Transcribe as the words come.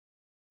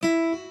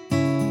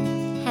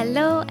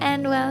Hello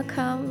and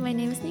welcome. My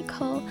name is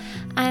Nicole.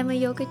 I'm a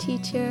yoga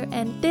teacher,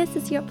 and this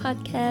is your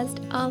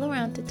podcast all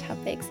around the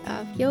topics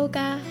of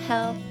yoga,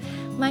 health,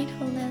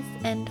 mindfulness,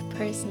 and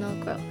personal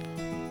growth.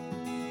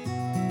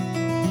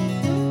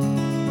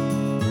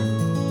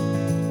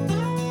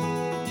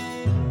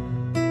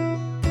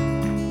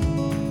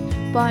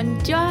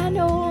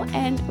 Buongiorno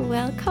and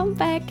welcome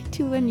back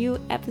to a new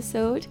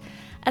episode.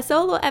 A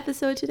solo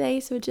episode today,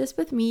 so just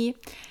with me.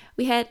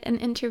 We had an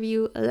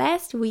interview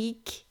last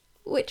week,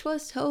 which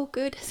was so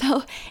good.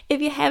 So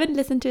if you haven't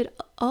listened to it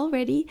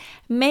already,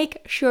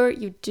 make sure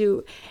you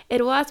do.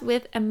 It was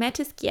with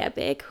Amethyst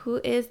Gierbek,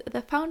 who is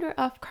the founder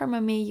of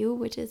Karma Mayu,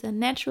 which is a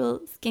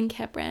natural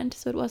skincare brand.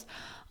 So it was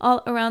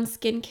all around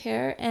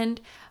skincare. And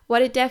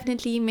what it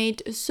definitely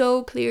made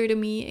so clear to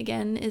me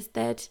again is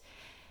that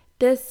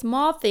the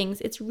small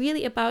things, it's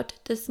really about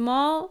the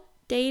small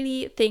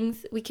daily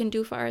things we can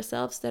do for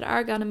ourselves that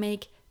are gonna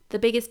make the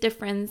biggest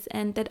difference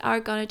and that are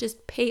gonna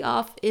just pay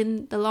off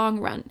in the long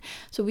run.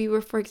 So we were,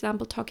 for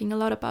example, talking a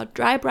lot about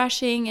dry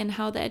brushing and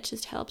how that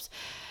just helps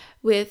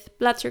with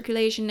blood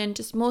circulation and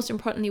just most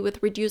importantly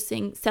with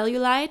reducing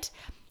cellulite,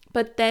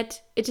 but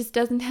that it just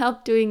doesn't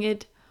help doing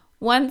it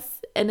once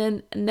and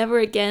then never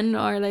again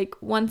or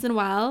like once in a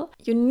while.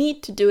 You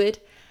need to do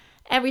it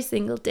every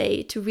single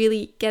day to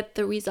really get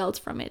the results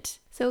from it.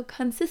 So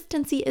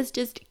consistency is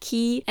just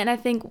key, and I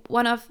think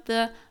one of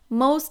the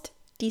most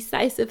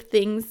decisive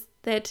things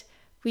that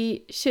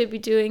we should be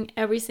doing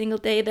every single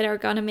day that are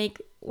gonna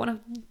make one of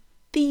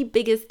the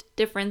biggest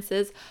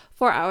differences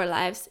for our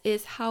lives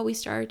is how we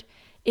start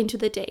into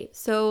the day.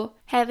 So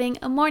having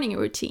a morning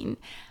routine,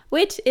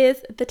 which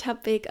is the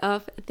topic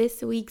of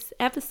this week's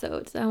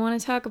episode. So I want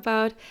to talk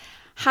about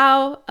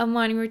how a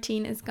morning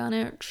routine is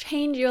gonna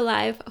change your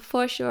life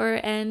for sure,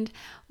 and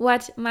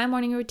what my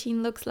morning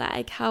routine looks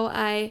like, how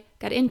I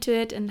got into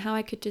it, and how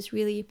I could just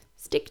really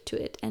stick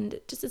to it and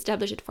just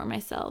establish it for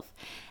myself.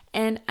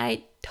 And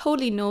I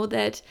totally know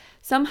that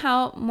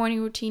somehow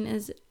morning routine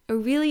is a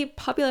really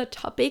popular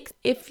topic.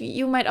 If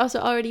you might also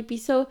already be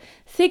so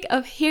sick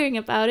of hearing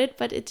about it,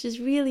 but it's just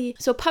really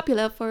so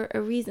popular for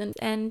a reason.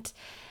 And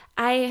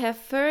I have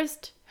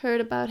first heard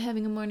about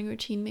having a morning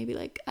routine maybe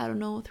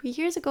 3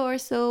 years ago or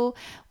so,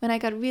 when I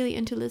got really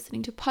into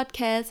listening to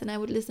podcasts, and I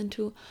would listen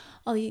to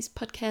all these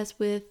podcasts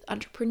with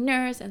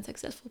entrepreneurs and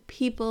successful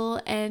people,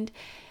 and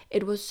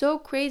it was so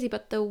crazy.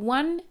 But the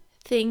one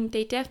thing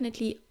they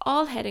definitely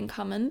all had in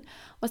common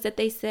was that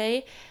they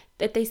said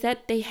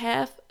they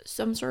have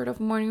some sort of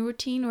morning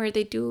routine where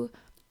they do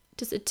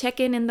just a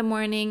check-in in the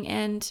morning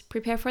and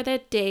prepare for their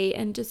day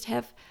and just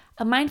have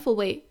a mindful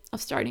way of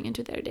starting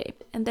into their day,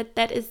 and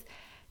that is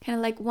kind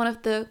of like one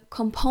of the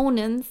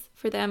components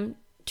for them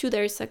to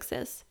their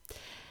success.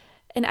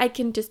 And I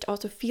can just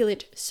also feel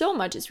it so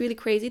much. It's really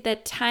crazy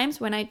that times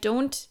when I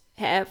don't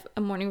have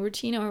a morning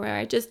routine, or where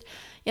I just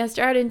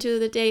start into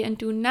the day and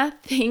do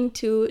nothing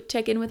to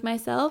check in with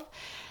myself,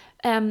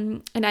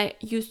 and I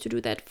used to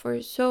do that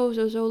for so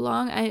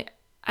long,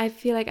 I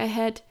feel like I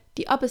had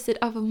the opposite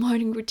of a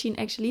morning routine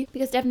actually,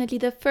 because definitely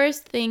the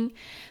first thing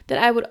that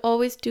I would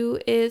always do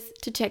is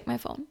to check my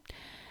phone.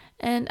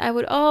 And I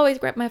would always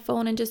grab my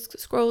phone and just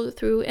scroll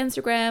through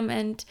Instagram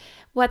and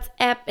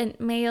WhatsApp and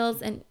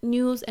mails and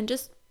news and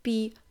just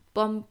be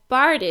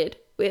bombarded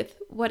with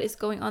what is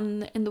going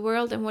on in the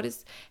world and what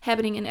is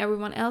happening in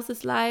everyone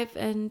else's life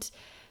and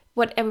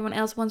what everyone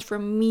else wants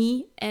from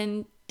me,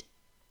 and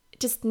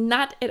just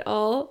not at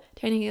all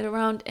turning it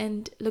around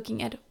and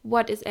looking at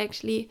what is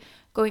actually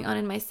going on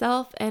in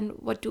myself and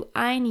what do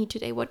I need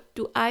today, what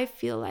do I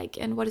feel like,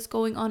 and what is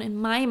going on in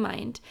my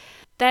mind.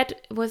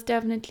 That was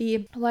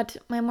definitely what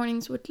my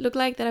mornings would look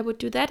like, that I would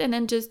do that. And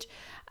then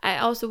I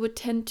also would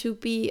tend to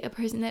be a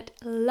person that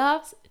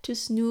loves to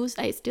snooze.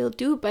 I still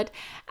do, but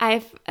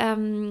I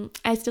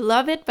still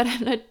love it, but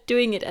I'm not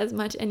doing it as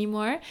much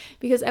anymore,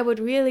 because I would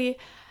really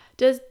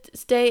just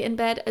stay in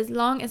bed as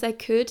long as I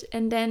could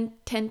and then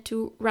tend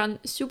to run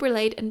super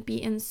late and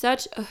be in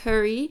such a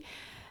hurry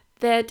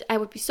that I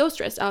would be so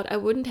stressed out I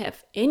wouldn't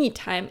have any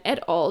time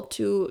at all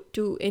to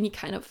do any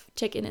kind of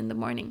check-in in the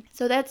morning.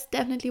 So that's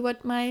definitely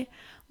what my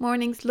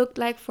mornings looked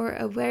like for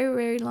a very,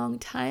 very long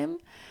time,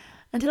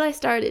 until I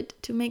started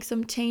to make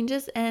some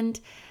changes. And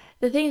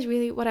the thing is,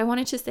 really what I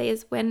wanted to say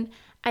is, when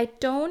I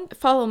don't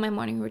follow my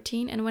morning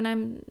routine and when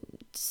I'm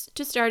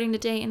just starting the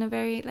day in a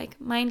very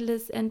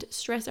mindless and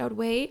stressed out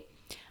way,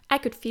 I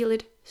could feel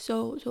it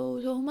so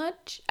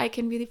much. I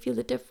can really feel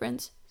the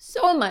difference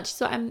so much.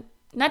 So I'm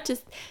not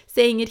just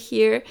saying it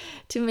here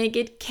to make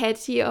it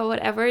catchy or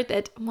whatever,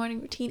 that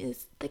morning routine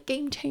is the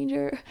game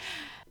changer,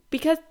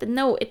 because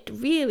no, it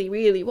really,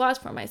 really was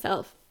for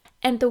myself.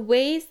 And the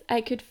ways I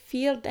could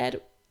feel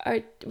that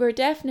are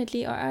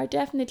definitely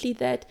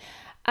that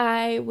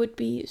I would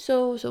be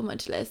so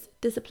much less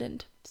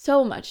disciplined,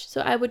 so much. So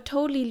I would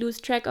totally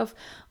lose track of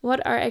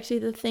what are actually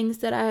the things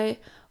that I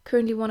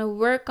currently want to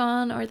work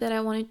on, or that I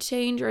want to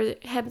change, or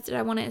habits that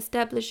I want to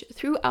establish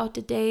throughout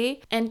the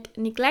day, and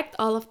neglect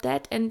all of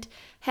that and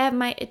have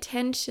my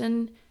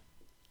attention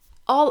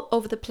all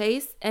over the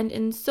place and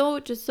in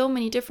so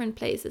many different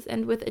places.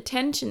 And with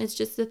attention, it's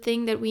just the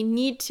thing that we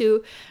need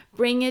to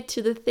bring it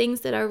to the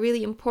things that are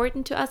really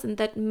important to us and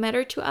that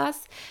matter to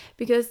us,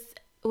 because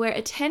where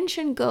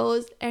attention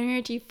goes,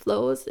 energy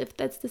flows, if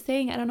that's the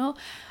saying, I don't know,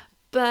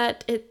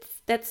 but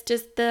that's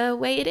just the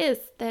way it is,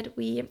 that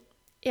we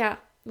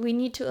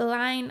need to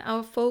align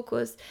our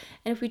focus.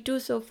 And if we do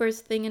so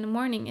first thing in the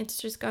morning, it's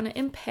just going to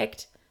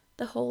impact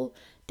the whole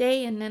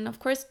day, and then of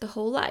course the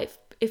whole life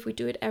if we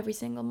do it every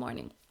single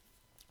morning.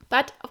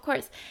 But of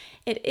course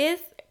it is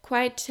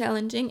quite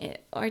challenging,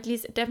 or at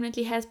least it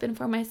definitely has been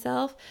for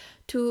myself,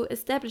 to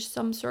establish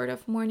some sort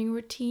of morning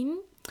routine.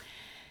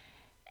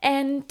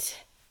 And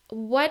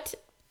what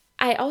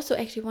I also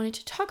actually wanted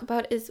to talk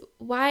about is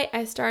why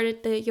I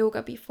started the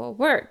yoga before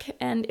work.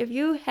 And if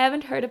you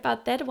haven't heard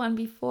about that one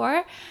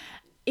before,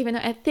 even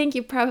though I think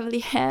you probably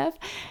have,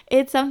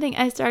 it's something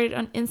I started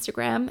on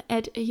Instagram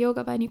at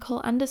yoga by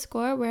Nicole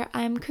 _, where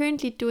I'm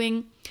currently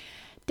doing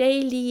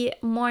daily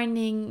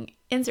morning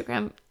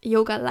Instagram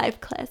yoga live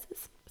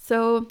classes.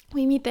 So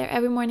we meet there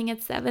every morning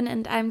at 7,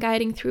 and I'm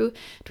guiding through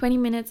 20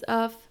 minutes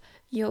of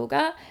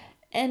yoga,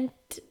 and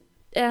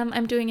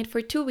I'm doing it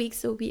for 2 weeks.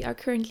 So we are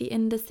currently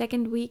in the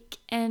second week,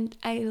 and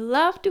I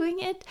love doing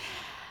it.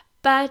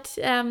 But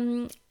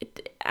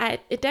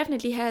it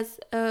definitely has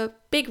a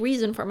big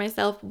reason for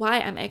myself why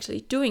I'm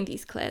actually doing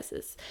these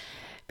classes,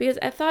 because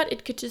I thought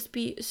it could just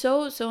be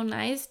so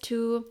nice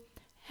to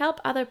help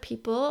other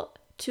people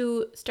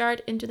to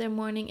start into their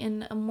morning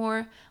in a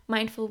more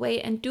mindful way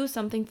and do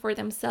something for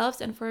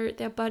themselves and for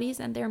their bodies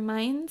and their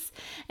minds,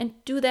 and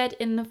do that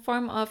in the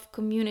form of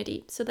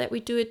community, so that we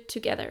do it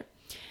together.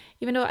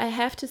 Even though I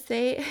have to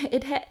say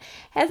it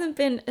hasn't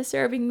been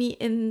serving me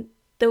in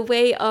the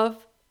way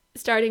of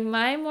starting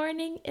my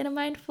morning in a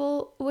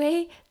mindful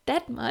way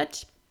that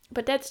much.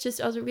 But that's just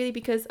also really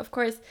because, of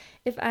course,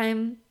 if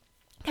I'm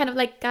kind of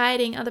like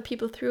guiding other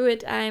people through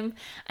it, I'm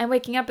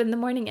waking up in the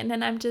morning, and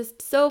then I'm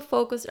just so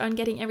focused on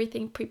getting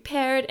everything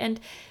prepared and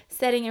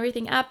setting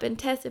everything up and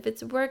test if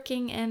it's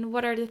working and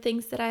what are the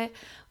things that I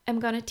am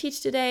going to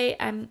teach today.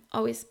 I'm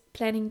always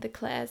planning the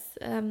class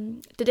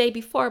the day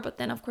before, but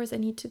then of course I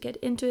need to get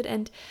into it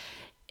and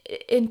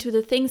into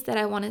the things that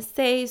I want to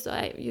say. So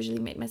I usually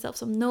made myself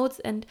some notes,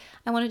 and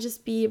I want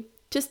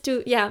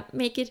to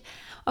make it,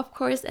 of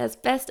course, as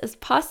best as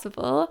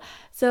possible.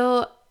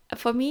 So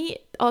for me,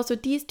 also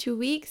these 2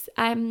 weeks,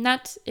 I'm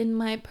not in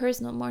my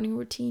personal morning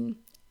routine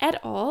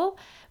at all,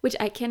 which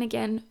I can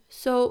again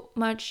so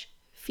much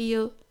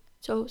feel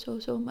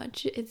so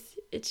much.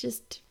 It's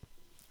just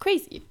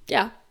crazy.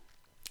 Yeah.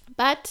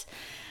 But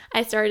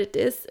I started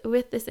this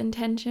with this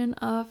intention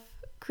of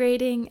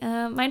creating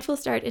a mindful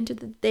start into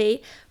the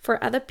day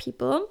for other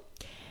people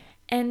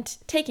and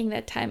taking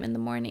that time in the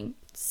morning.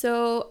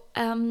 So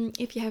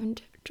if you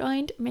haven't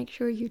joined, make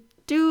sure you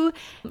do.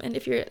 And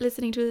if you're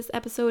listening to this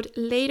episode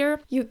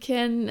later, you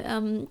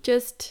can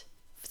just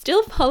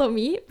still follow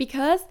me,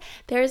 because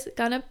there's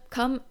gonna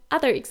come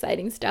other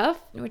exciting stuff,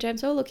 which I'm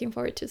so looking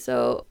forward to.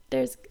 So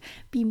there's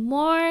be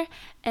more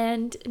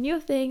and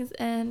new things,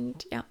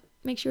 and yeah,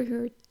 make sure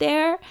you're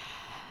there.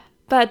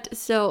 But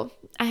so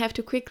I have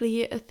to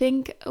quickly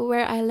think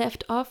where I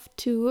left off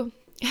to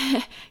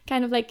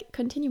kind of like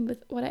continue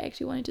with what I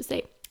actually wanted to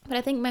say. But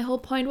I think my whole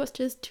point was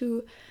just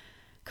to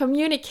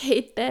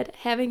communicate that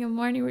having a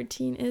morning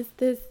routine is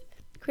this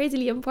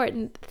crazily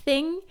important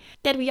thing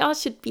that we all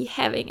should be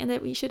having and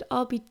that we should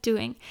all be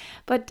doing.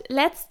 But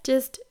let's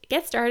just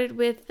get started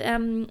with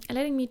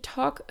letting me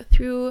talk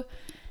through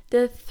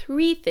the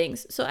 3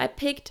 things. So I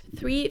picked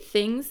 3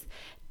 things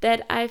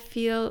that I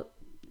feel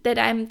that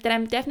I'm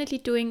definitely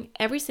doing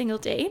every single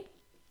day.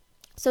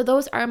 So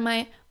those are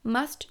my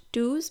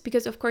must-dos,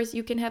 because of course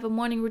you can have a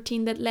morning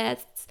routine that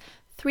lasts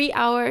 3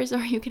 hours, or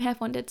you can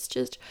have one that's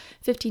just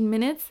 15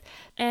 minutes.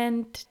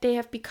 And they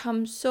have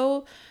become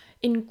so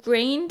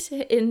ingrained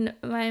in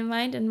my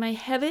mind and my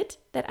habit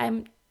that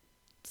I'm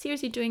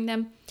seriously doing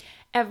them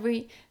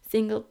every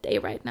single day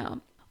right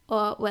now.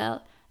 Or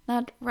well,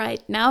 not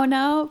right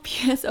now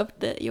because of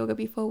the yoga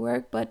before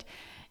work, but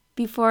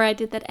before I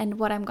did that, and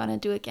what I'm gonna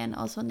do again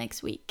also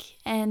next week.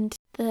 And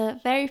the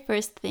very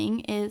first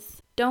thing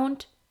is,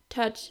 don't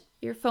touch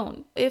your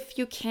phone. If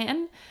you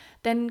can,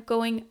 then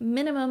going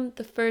minimum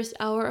the first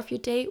hour of your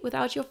day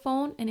without your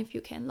phone, and if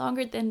you can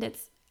longer, then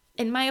that's,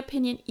 in my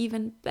opinion,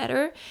 even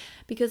better,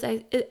 because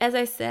as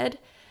I said,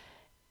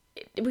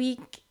 we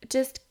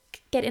just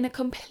get in a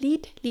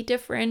completely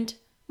different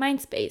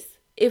mind space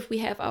if we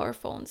have our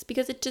phones,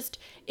 because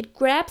it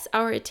grabs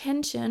our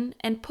attention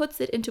and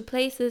puts it into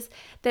places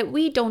that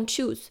we don't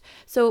choose.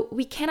 So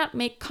we cannot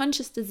make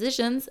conscious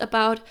decisions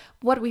about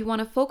what we want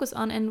to focus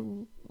on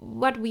and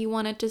what we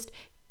want to just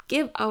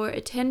give our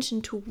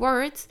attention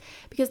towards,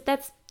 because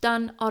that's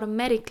done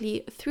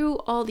automatically through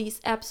all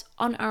these apps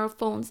on our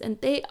phones, and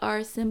they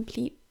are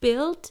simply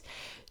built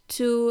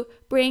to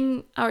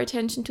bring our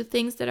attention to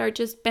things that are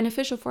just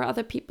beneficial for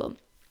other people,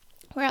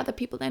 where other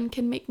people then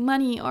can make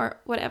money or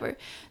whatever.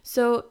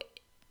 So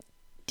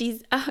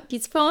these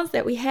phones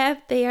that we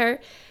have, they are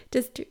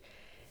just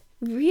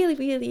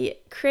really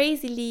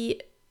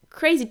crazily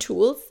crazy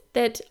tools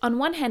that on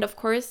one hand, of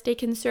course, they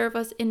can serve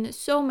us in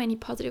so many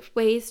positive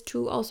ways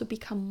to also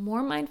become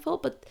more mindful.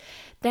 But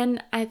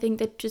then I think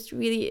that just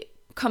really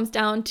comes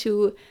down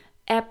to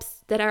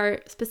apps that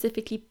are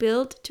specifically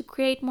built to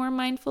create more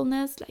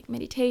mindfulness, like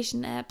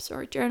meditation apps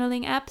or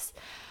journaling apps.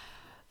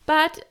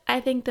 But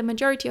I think the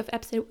majority of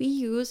apps that we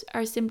use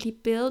are simply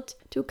built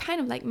to kind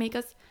of like make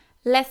us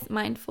less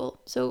mindful,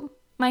 so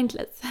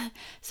mindless.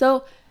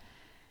 So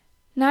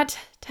not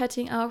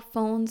touching our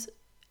phones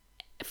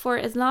for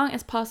as long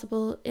as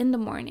possible in the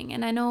morning.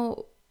 And I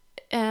know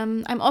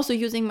I'm also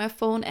using my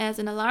phone as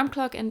an alarm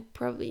clock, and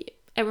probably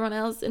everyone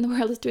else in the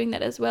world is doing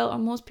that as well, or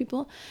most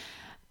people.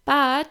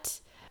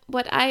 But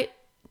what I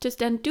just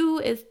then do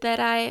is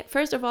that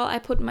first of all, I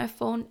put my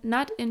phone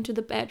not into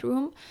the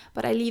bedroom,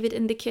 but I leave it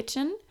in the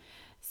kitchen.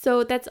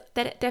 So that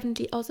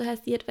definitely also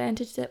has the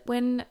advantage that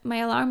when my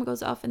alarm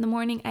goes off in the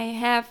morning, I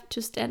have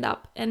to stand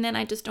up, and then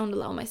I just don't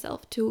allow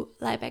myself to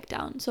lie back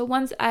down. So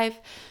once I've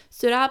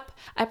stood up,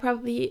 I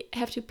probably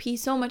have to pee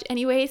so much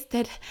anyways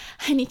that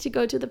I need to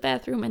go to the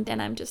bathroom, and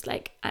then I'm just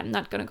like, I'm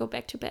not gonna go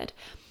back to bed.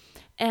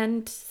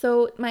 And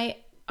so my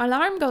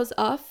alarm goes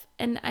off,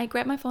 and I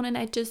grab my phone and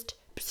I just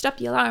stop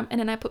the alarm, and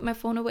then I put my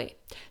phone away.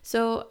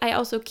 So I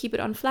also keep it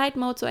on flight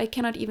mode, so I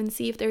cannot even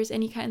see if there's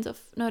any kinds of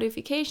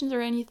notifications or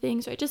anything.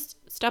 So I just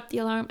stop the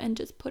alarm and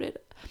just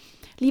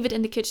leave it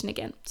in the kitchen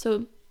again.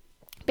 So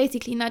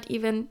basically not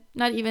even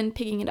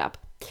picking it up.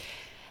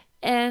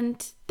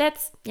 And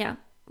that's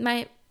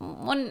my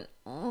one.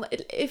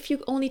 If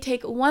you only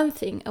take one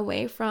thing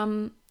away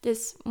from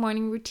this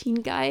morning routine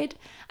guide,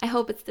 I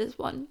hope it's this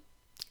one.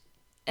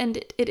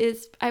 And it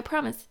is, I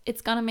promise,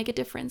 it's gonna make a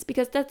difference,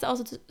 because that's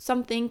also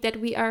something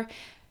that we are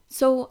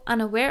so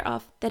unaware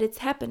of, that it's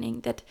happening,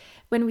 that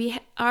when we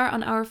are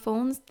on our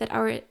phones, that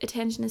our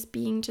attention is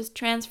being just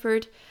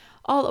transferred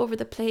all over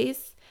the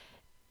place.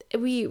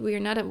 We are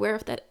not aware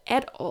of that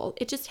at all.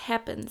 It just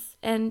happens.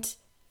 And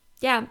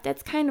yeah,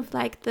 that's kind of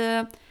like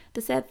the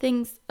sad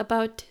things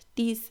about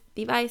these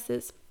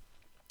devices.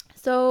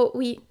 So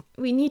we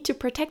need to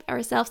protect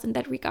ourselves in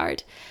that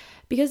regard,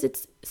 because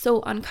it's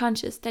so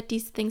unconscious that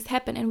these things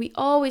happen. And we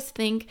always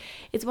think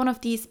it's one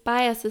of these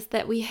biases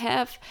that we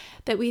have,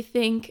 that we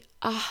think,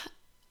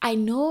 I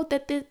know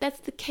that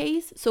that's the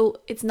case,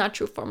 so it's not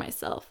true for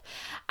myself.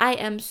 I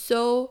am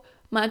so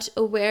much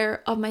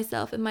aware of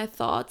myself and my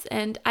thoughts,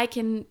 and I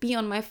can be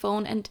on my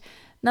phone and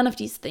none of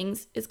these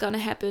things is gonna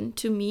happen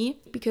to me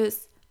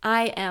because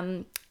I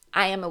am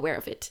aware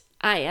of it.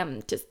 I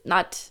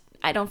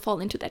don't fall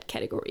into that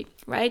category,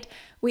 right?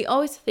 We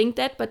always think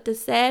that, but the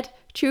sad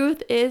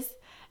truth is,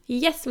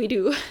 yes, we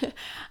do.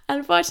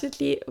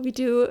 Unfortunately, we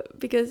do,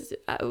 because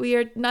we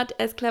are not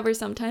as clever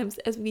sometimes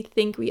as we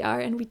think we are,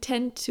 and we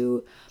tend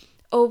to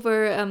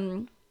overestimate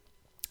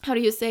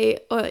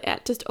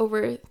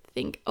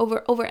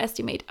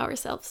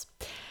ourselves.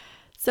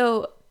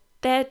 So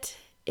that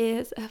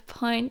is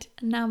point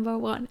number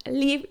 1.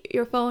 Leave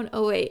your phone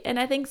away. And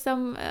I think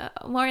some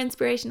more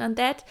inspiration on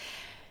that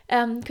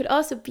could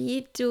also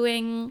be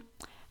doing.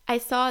 I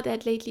saw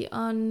that lately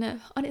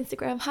on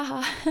Instagram,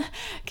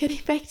 getting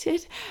back to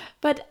it,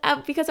 but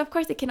because of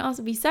course it can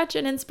also be such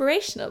an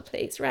inspirational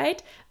place,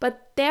 right?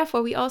 But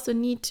therefore we also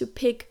need to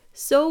pick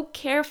so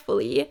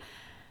carefully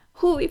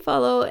who we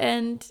follow,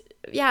 and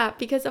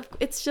because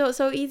it's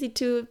so easy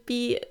to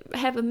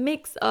have a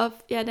mix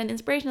of then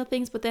inspirational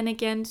things, but then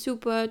again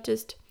super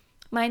just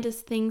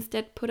mindless things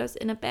that put us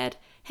in a bad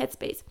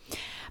headspace.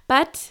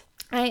 But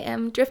I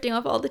am drifting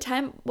off all the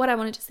time. What I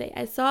wanted to say,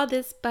 I saw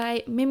this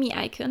by Mimi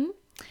Icon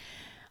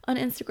on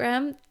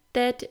Instagram,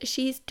 that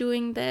she's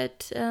doing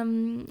that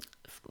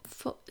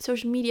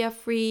social media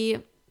free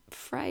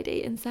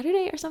Friday and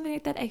Saturday or something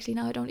like that. Actually,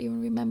 now I don't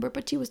even remember,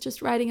 but she was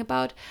just writing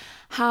about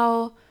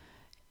how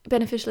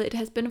beneficial it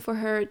has been for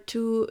her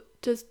to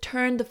just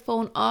turn the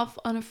phone off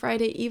on a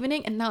Friday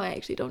evening. And now I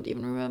actually don't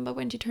even remember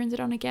when she turns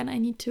it on again. I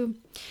need to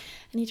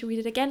read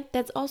it again.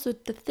 That's also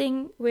the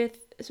thing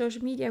with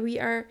social media. We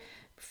are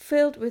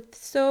filled with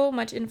so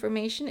much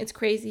information. It's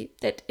crazy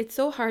that it's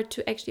so hard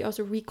to actually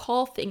also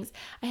recall things.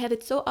 I have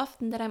it so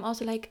often that I'm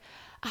also like,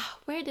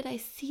 where did I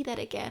see that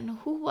again?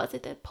 Who was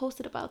it that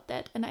posted about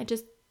that? And I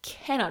just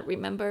cannot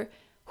remember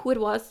who it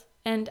was.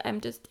 And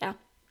I'm just,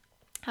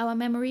 our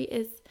memory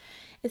is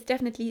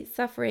definitely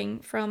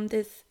suffering from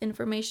this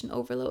information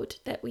overload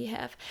that we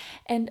have.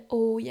 And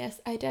oh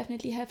yes, I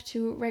definitely have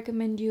to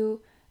recommend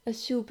you a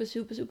super,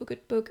 super, super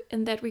good book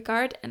in that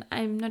regard. And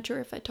I'm not sure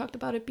if I talked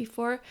about it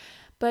before,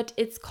 but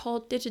it's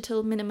called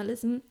Digital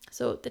Minimalism.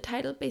 So the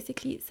title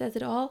basically says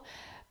it all,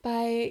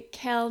 by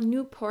Cal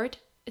Newport.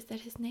 Is that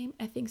his name?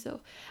 I think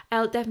so.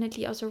 I'll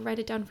definitely also write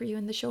it down for you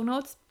in the show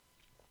notes.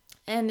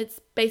 And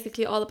it's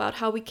basically all about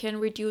how we can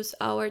reduce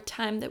our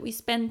time that we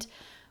spend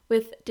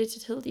with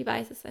digital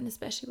devices, and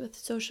especially with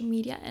social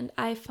media. And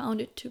I found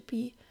it to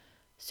be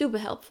super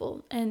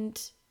helpful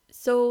and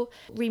so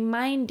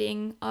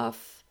reminding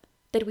of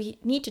that we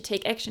need to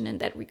take action in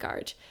that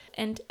regard.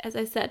 And as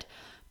I said,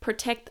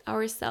 protect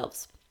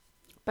ourselves.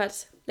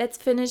 But let's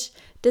finish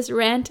this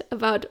rant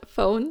about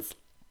phones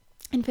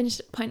and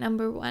finish point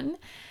number 1.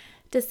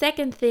 The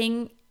second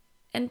thing,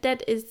 and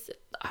that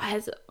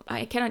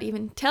I cannot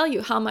even tell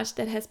you how much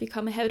that has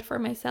become a habit for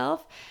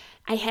myself.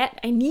 I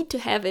need to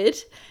have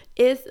it,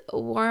 is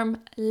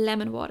warm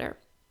lemon water.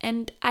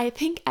 And I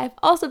think I've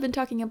also been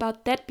talking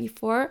about that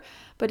before,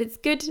 but it's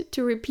good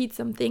to repeat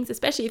some things,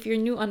 especially if you're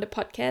new on the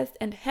podcast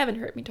and haven't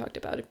heard me talk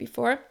about it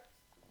before.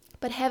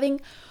 But having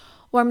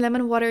warm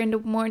lemon water in the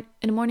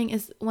morning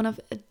is one of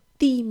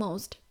the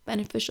most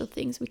beneficial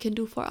things we can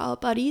do for our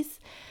bodies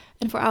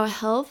and for our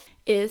health,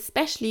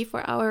 especially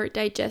for our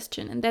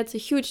digestion. And that's a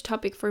huge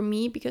topic for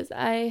me because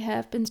I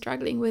have been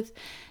struggling with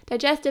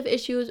digestive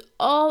issues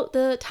all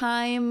the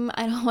time.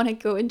 I don't want to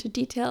go into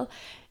detail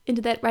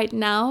into that right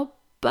now,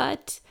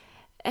 but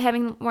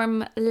having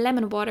warm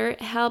lemon water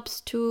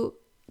helps to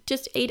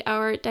just aid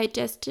our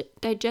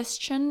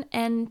digestion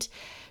and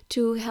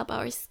to help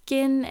our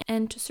skin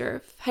and to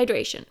serve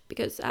hydration,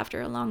 because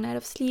after a long night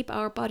of sleep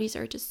our bodies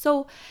are just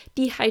so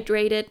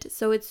dehydrated.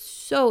 So it's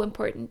so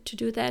important to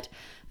do that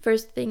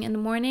first thing in the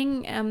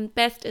morning.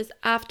 Best is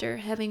after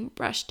having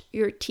brushed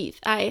your teeth.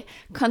 I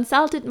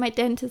consulted my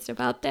dentist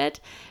about that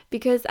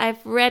because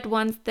I've read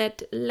once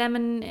that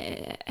lemon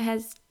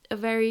has a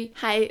very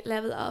high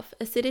level of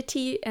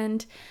acidity,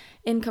 and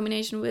in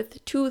combination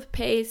with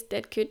toothpaste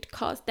that could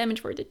cause damage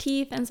for the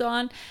teeth and so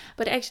on.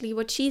 But actually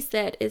what she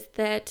said is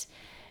that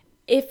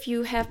if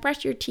you have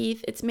brushed your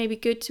teeth, it's maybe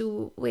good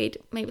to wait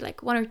maybe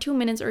like 1 or 2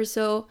 minutes or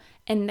so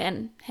and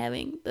then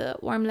having the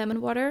warm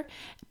lemon water.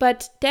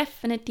 But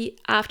definitely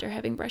after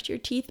having brushed your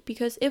teeth,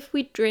 because if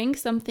we drink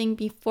something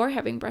before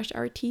having brushed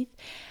our teeth,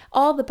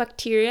 all the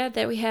bacteria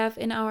that we have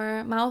in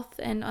our mouth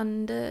and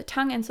on the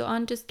tongue and so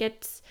on just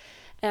gets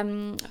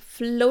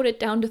floated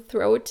down the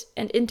throat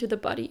and into the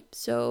body.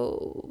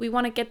 So we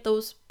want to get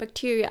those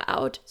bacteria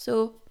out.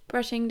 So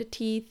brushing the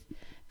teeth,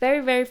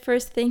 very, very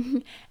first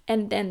thing,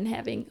 and then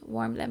having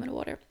warm lemon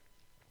water.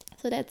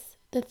 So that's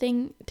the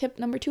thing, tip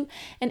number 2.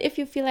 And if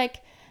you feel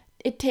like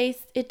it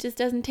just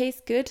doesn't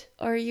taste good,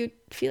 or you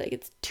feel like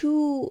it's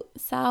too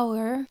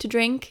sour to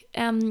drink,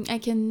 I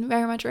can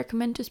very much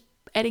recommend just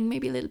adding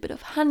maybe a little bit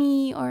of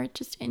honey or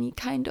just any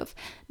kind of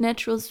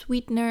natural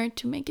sweetener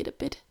to make it a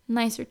bit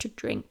nicer to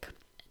drink.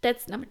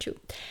 That's number 2.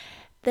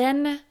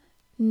 Then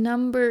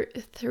number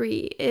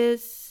 3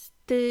 is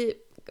the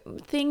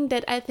thing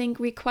that I think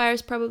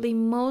requires probably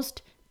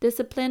most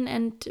discipline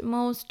and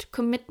most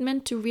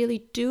commitment to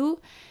really do,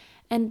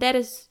 and that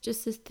is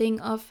just this thing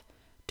of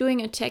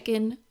doing a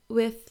check-in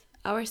with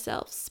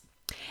ourselves.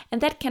 And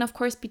that can of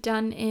course be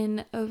done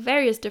in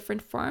various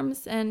different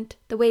forms, and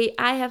the way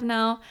I have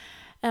now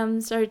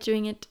started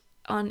doing it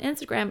on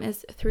Instagram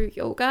is through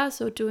yoga.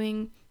 So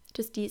doing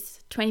just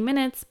these 20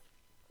 minutes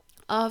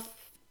of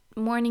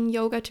morning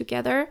yoga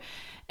together,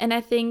 and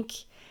I think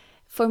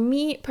for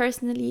me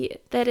personally,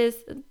 that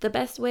is the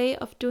best way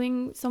of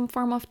doing some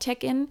form of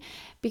check-in,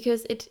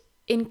 because it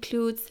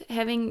includes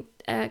having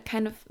a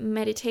kind of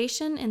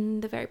meditation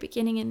in the very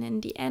beginning and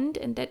in the end,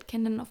 and that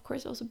can then of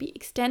course also be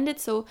extended.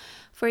 So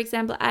for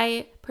example,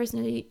 I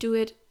personally do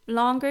it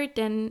longer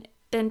than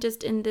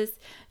just in this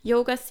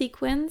yoga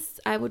sequence.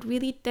 I would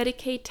really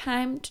dedicate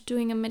time to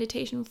doing a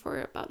meditation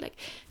for about like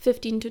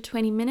 15 to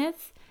 20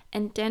 minutes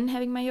and then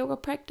having my yoga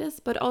practice.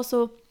 But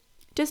also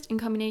just in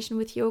combination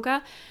with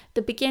yoga,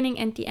 the beginning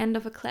and the end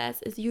of a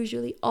class is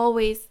usually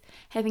always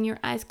having your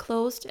eyes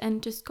closed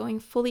and just going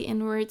fully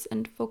inwards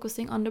and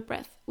focusing on the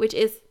breath, which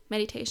is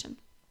meditation.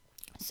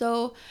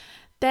 So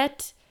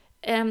that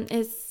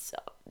is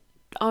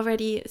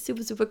already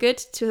super, super good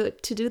to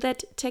do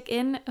that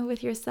check-in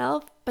with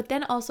yourself. But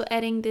then also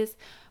adding this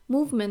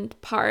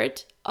movement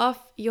part of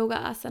yoga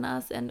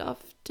asanas and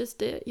of just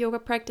the yoga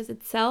practice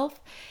itself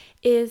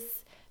is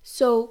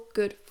so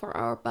good for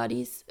our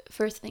bodies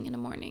first thing in the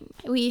morning.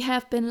 We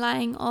have been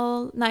lying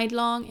all night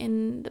long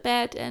in the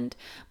bed and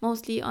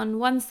mostly on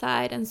one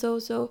side, and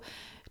so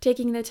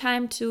taking the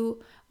time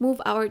to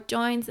move our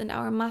joints and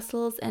our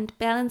muscles and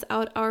balance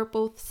out our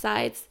both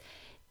sides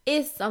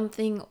is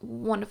something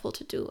wonderful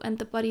to do, and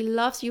the body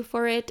loves you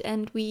for it,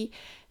 and we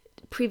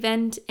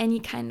prevent any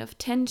kind of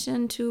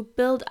tension to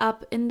build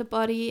up in the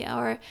body,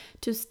 or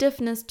to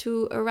stiffness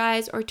to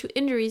arise, or to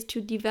injuries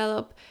to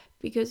develop,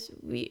 because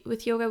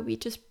with yoga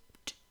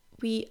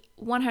we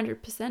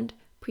 100%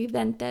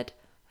 prevent that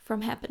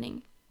from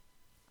happening.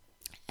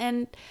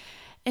 And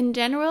in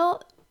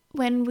general,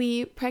 when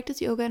we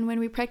practice yoga and when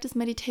we practice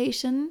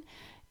meditation,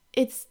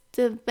 it's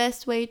the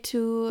best way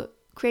to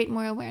create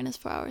more awareness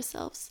for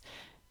ourselves.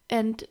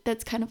 And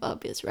that's kind of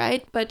obvious,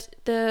 right? But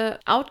the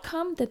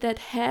outcome that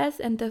has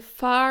and the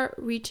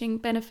far-reaching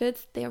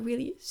benefits, they are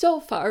really so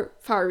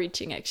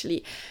far-reaching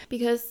actually,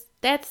 because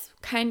that's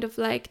kind of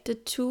like the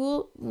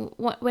tool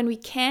when we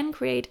can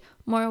create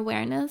more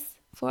awareness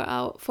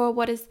for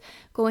what is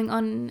going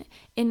on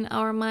in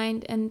our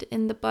mind and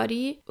in the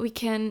body. We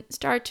can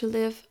start to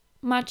live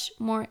much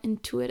more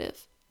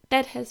intuitive.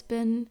 That has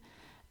been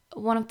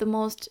one of the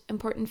most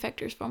important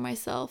factors for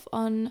myself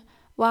on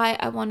why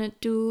I want to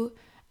do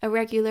a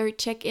regular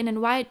check-in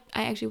and why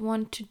I actually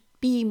want to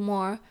be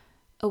more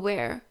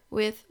aware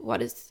with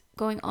what is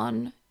going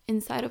on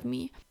inside of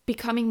me,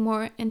 becoming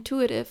more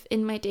intuitive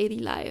in my daily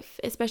life,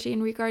 especially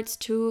in regards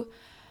to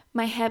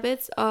my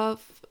habits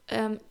of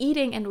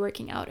eating and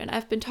working out. And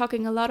I've been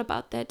talking a lot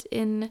about that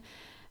in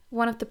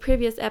one of the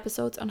previous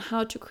episodes on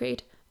how to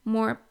create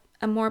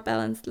a more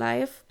balanced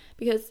life,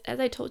 because as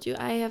I told you,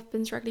 I have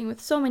been struggling with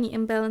so many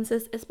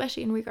imbalances,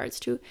 especially in regards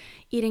to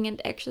eating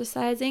and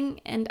exercising,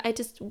 and I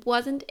just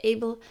wasn't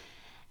able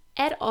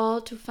at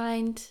all to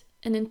find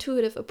an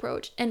intuitive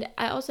approach. And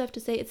I also have to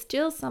say, it's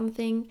still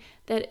something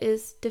that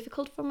is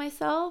difficult for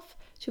myself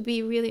to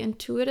be really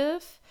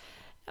intuitive,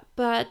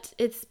 but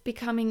it's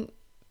becoming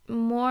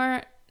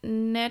more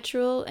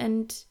natural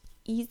and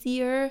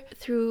easier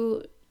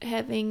through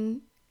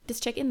having this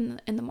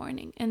check-in in the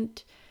morning.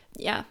 And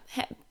yeah,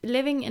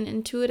 living an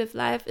intuitive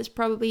life is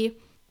probably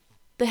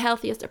the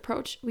healthiest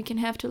approach we can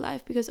have to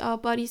life, because our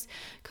bodies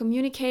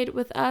communicate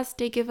with us.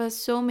 They give us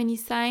so many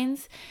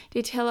signs.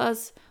 They tell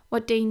us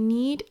what they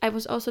need. I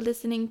was also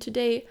listening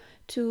today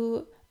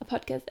to a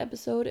podcast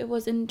episode. It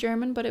was in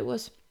German, but it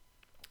was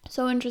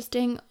so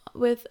interesting,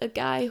 with a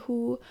guy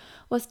who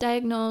was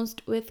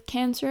diagnosed with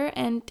cancer,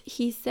 and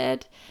he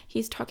said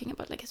he's talking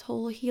about like his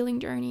whole healing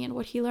journey and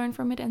what he learned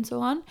from it and so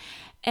on.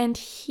 And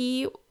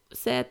he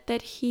said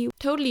that he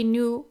totally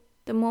knew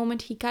the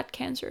moment he got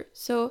cancer.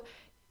 So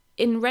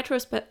in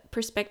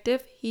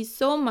perspective, he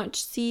so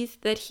much sees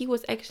that he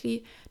was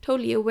actually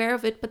totally aware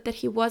of it, but that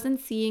he wasn't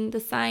seeing the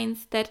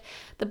signs that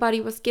the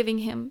body was giving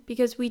him,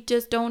 because we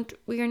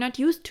are not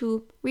used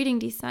to reading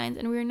these signs,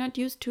 and we are not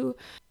used to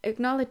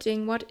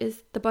acknowledging what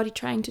is the body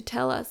trying to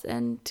tell us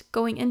and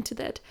going into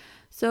that.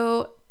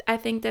 So I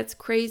think that's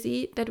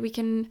crazy that we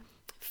can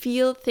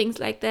feel things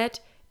like that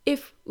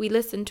if we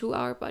listen to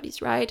our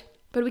bodies, right?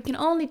 But we can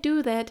only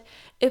do that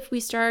if we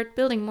start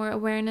building more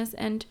awareness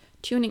and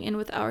tuning in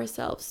with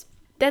ourselves.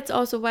 That's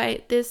also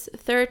why this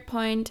third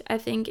point, I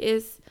think,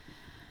 is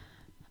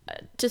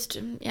just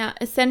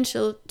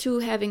essential to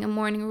having a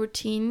morning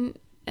routine,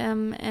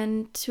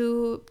 and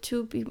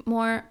to be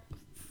more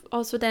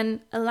also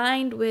then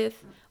aligned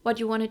with what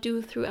you want to do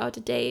throughout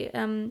the day.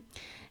 And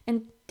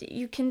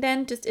you can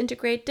then just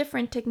integrate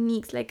different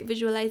techniques, like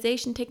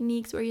visualization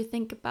techniques, where you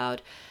think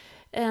about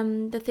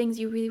the things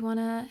you really want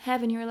to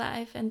have in your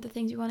life and the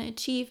things you want to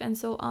achieve and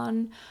so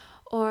on,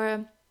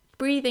 or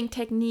breathing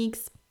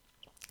techniques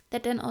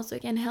that then also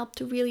again help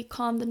to really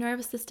calm the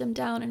nervous system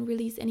down and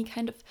release any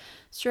kind of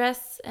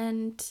stress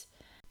and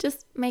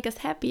just make us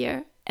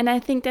happier. And I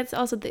think that's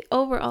also the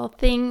overall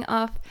thing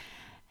of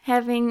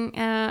having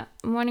a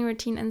morning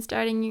routine and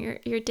starting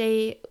your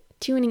day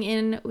tuning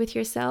in with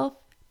yourself.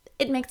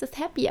 It makes us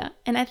happier.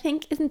 And I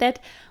think, isn't that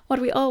what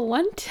we all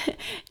want?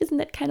 Isn't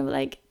that kind of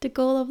like the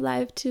goal of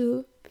life,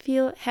 to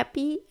feel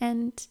happy?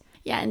 And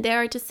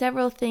there are just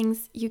several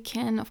things you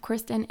can, of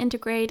course, then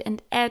integrate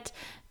and add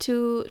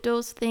to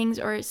those things,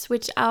 or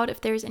switch out if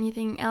there's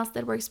anything else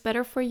that works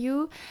better for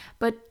you.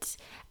 But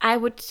I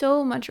would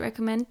so much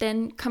recommend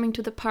then coming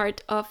to the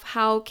part of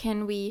how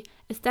can we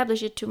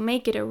establish it to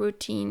make it a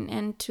routine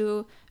and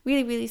to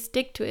really, really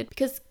stick to it.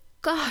 Because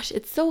gosh,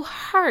 it's so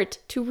hard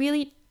to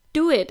really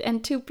do it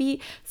and to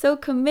be so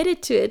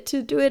committed to it,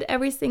 to do it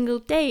every single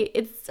day.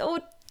 It's so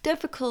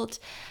difficult.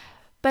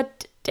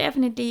 But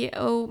definitely,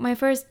 my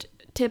first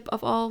tip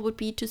of all would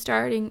be to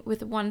starting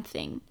with one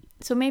thing.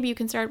 So maybe you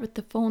can start with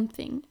the phone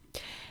thing,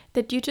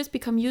 that you just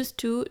become used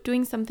to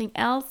doing something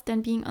else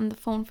than being on the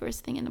phone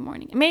first thing in the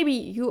morning. Maybe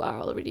you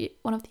are already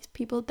one of these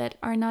people that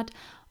are not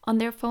on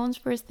their phones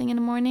first thing in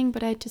the morning,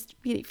 but I just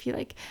really feel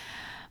like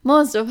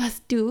most of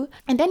us do.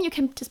 And then you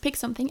can just pick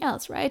something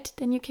else, right?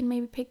 Then you can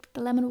maybe pick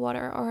the lemon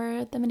water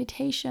or the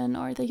meditation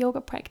or the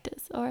yoga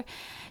practice or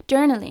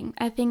journaling.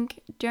 I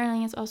think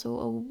journaling is also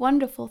a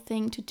wonderful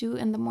thing to do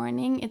in the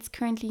morning. It's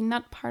currently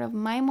not part of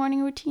my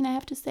morning routine, I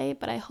have to say,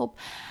 but I hope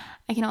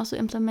I can also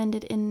implement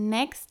it in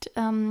next.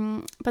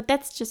 But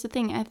that's just a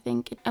thing. I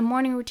think a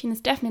morning routine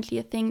is definitely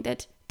a thing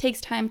that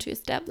takes time to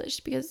establish,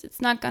 because it's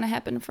not going to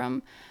happen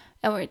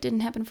it didn't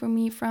happen for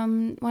me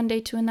from one day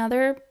to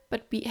another,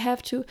 but we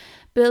have to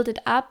build it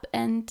up.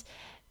 And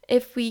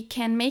if we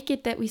can make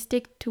it that we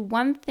stick to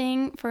one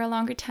thing for a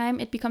longer time,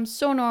 it becomes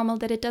so normal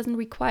that it doesn't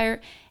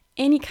require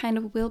any kind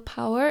of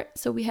willpower.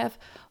 So we have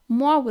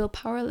more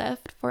willpower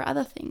left for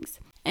other things.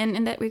 And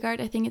in that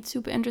regard, I think it's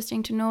super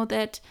interesting to know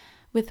that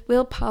with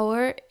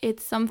willpower,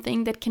 it's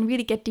something that can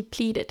really get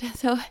depleted.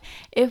 So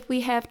if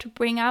we have to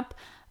bring up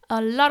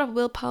a lot of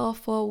willpower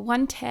for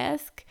one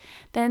task,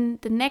 then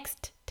the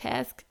next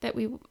task that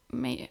we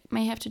may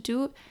have to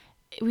do,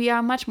 we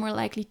are much more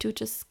likely to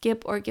just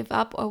skip or give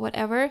up or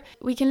whatever.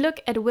 We can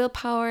look at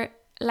willpower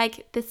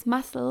like this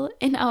muscle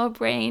in our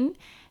brain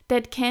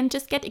that can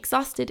just get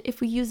exhausted if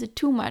we use it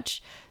too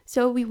much.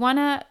 So we want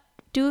to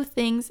do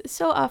things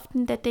so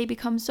often that they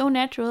become so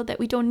natural that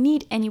we don't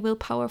need any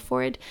willpower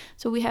for it.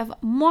 So we have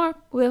more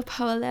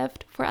willpower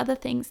left for other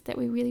things that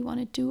we really want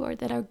to do or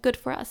that are good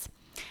for us.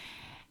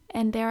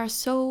 And there are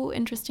so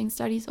interesting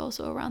studies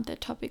also around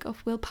that topic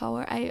of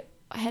willpower. I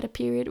had a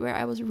period where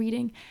I was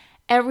reading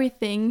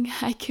everything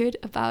I could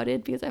about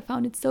it because I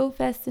found it so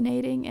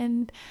fascinating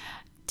and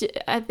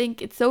I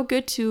think it's so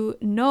good to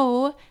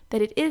know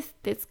that it is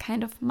this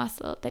kind of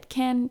muscle that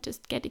can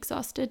just get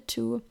exhausted,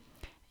 to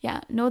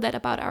know that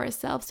about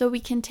ourselves, so we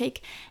can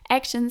take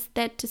actions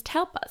that just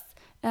help us,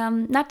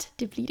 not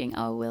depleting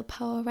our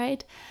willpower,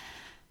 right?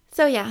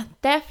 So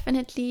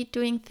definitely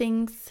doing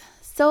things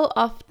so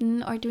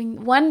often, or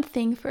doing one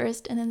thing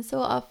first and then so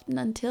often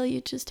until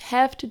you just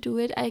have to do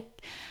it.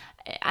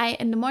 I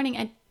in the morning,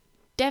 I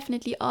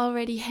definitely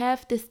already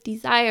have this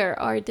desire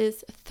or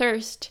this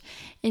thirst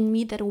in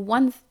me that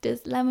wants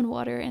this lemon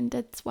water, and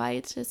that's why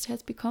it just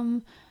has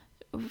become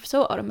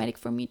so automatic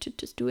for me to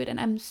just do it. And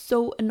I'm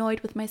so annoyed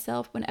with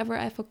myself whenever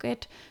I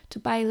forget to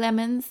buy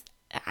lemons.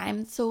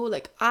 I'm so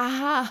like,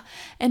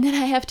 and then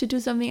I have to do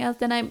something else.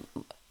 Then I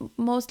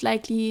most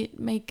likely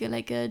make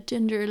like a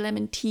ginger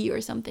lemon tea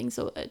or something,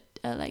 so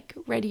a like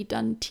ready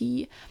done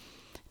tea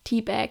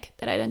bag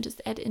that I then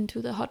just add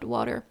into the hot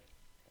water.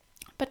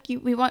 But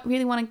we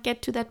really want to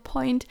get to that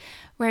point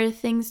where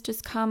things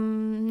just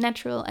come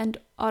natural and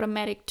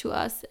automatic to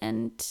us,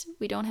 and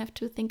we don't have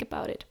to think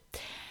about it.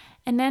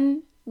 And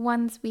then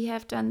once we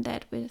have done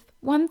that with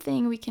one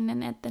thing, we can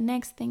then add the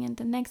next thing and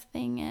the next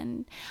thing.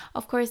 And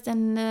of course,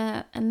 then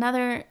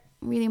another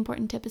really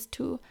important tip is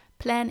to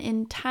plan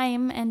in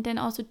time, and then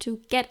also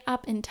to get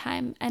up in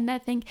time. And I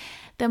think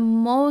the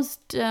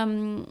most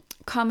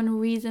common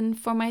reason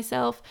for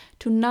myself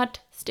to not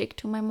stick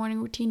to my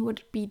morning routine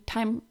would be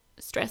time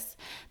stress,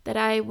 that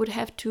I would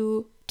have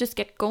to just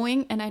get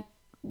going, and I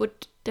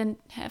would then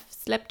have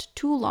slept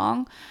too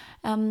long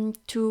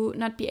to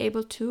not be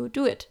able to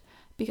do it,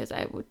 because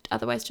I would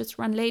otherwise just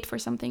run late for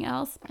something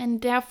else.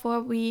 And therefore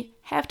we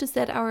have to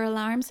set our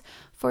alarms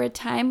for a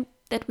time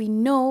that we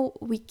know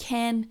we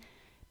can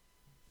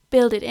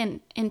build it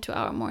into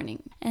our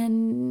morning.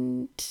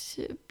 And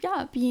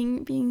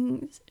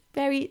being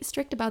very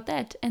strict about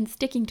that and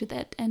sticking to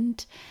that,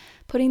 and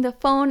putting the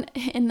phone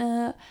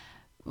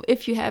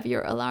if you have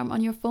your alarm on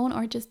your phone,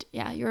 or just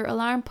your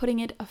alarm, putting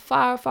it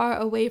far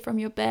away from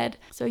your bed,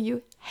 so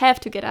you have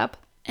to get up.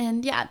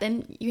 And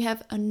then you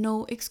have a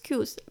no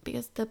excuse,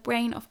 because the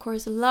brain, of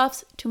course,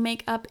 loves to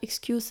make up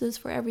excuses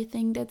for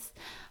everything that's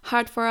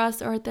hard for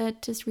us or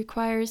that just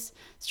requires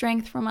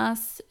strength from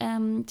us.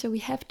 So we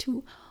have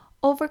to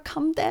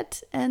overcome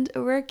that and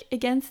work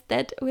against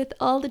that with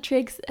all the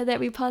tricks that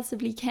we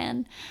possibly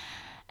can.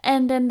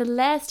 And then the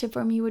last tip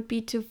for me would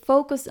be to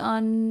focus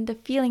on the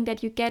feeling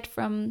that you get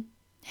from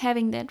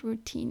having that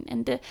routine.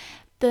 And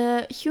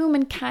the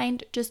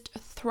humankind just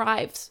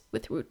thrives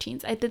with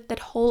routines. I did that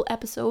whole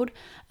episode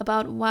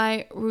about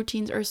why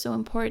routines are so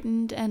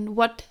important and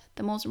what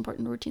the most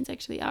important routines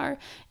actually are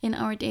in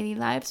our daily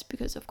lives,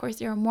 because of course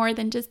there are more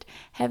than just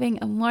having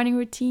a morning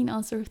routine.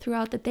 Also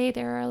throughout the day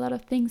there are a lot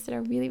of things that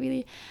are really,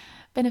 really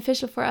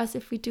beneficial for us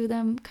if we do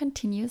them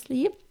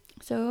continuously.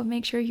 So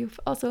make sure you've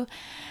also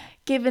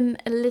given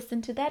a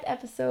listen to that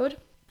episode.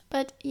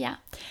 But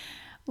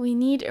we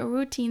need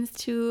routines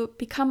to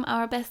become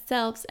our best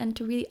selves and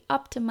to really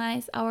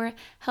optimize our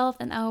health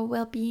and our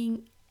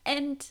well-being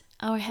and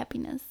our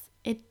happiness.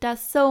 It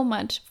does so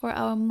much for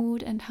our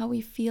mood and how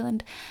we feel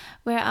and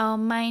where our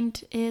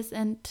mind is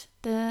and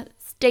the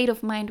state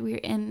of mind we're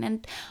in,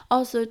 and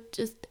also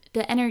just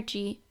the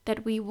energy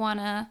that we want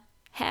to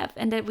have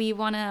and that we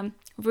want to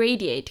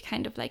radiate,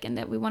 kind of like, and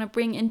that we want to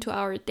bring into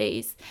our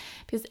days,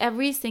 because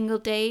every single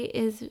day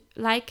is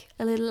like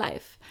a little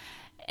life,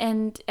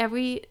 and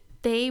every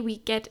day we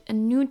get a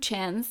new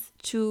chance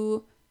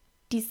to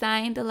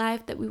design the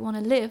life that we want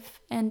to live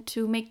and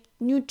to make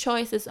new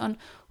choices on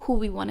who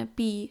we want to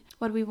be,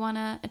 what we want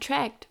to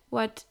attract,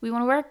 what we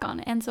want to work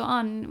on, and so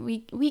on.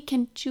 We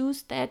can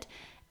choose that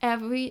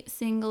every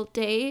single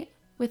day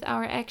with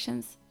our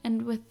actions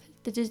and with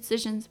the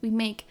decisions we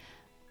make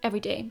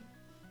every day.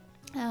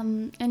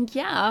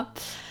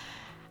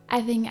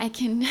 I think I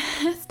can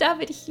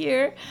stop it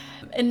here.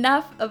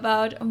 Enough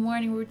about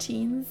morning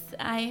routines.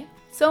 I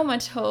so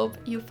much hope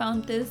you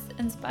found this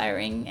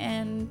inspiring,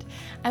 and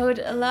I would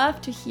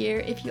love to hear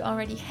if you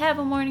already have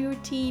a morning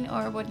routine,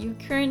 or what your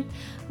current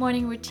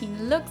morning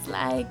routine looks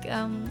like,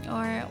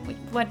 or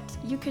what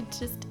you could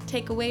just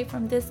take away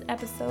from this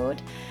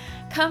episode.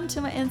 Come to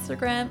my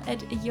Instagram at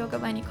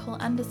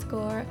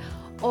yogabynicole_,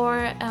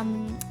 or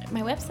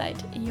my website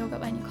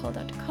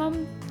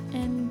yogabynicole.com,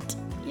 and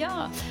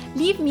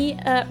leave me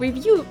a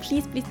review.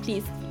 Please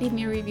leave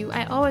me a review.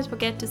 I always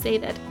forget to say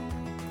that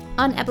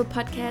on Apple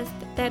Podcast.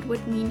 That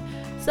would mean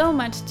so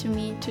much to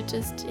me to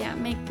just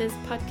make this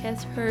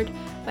podcast heard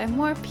by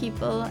more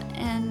people.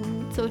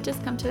 And so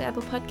just come to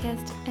Apple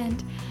Podcast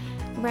and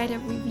write a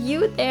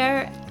review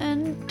there,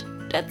 and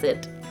that's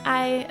it.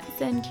 I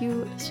send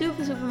you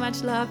super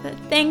much love.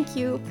 Thank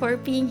you for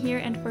being here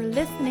and for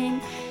listening,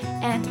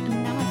 and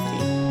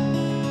namaste.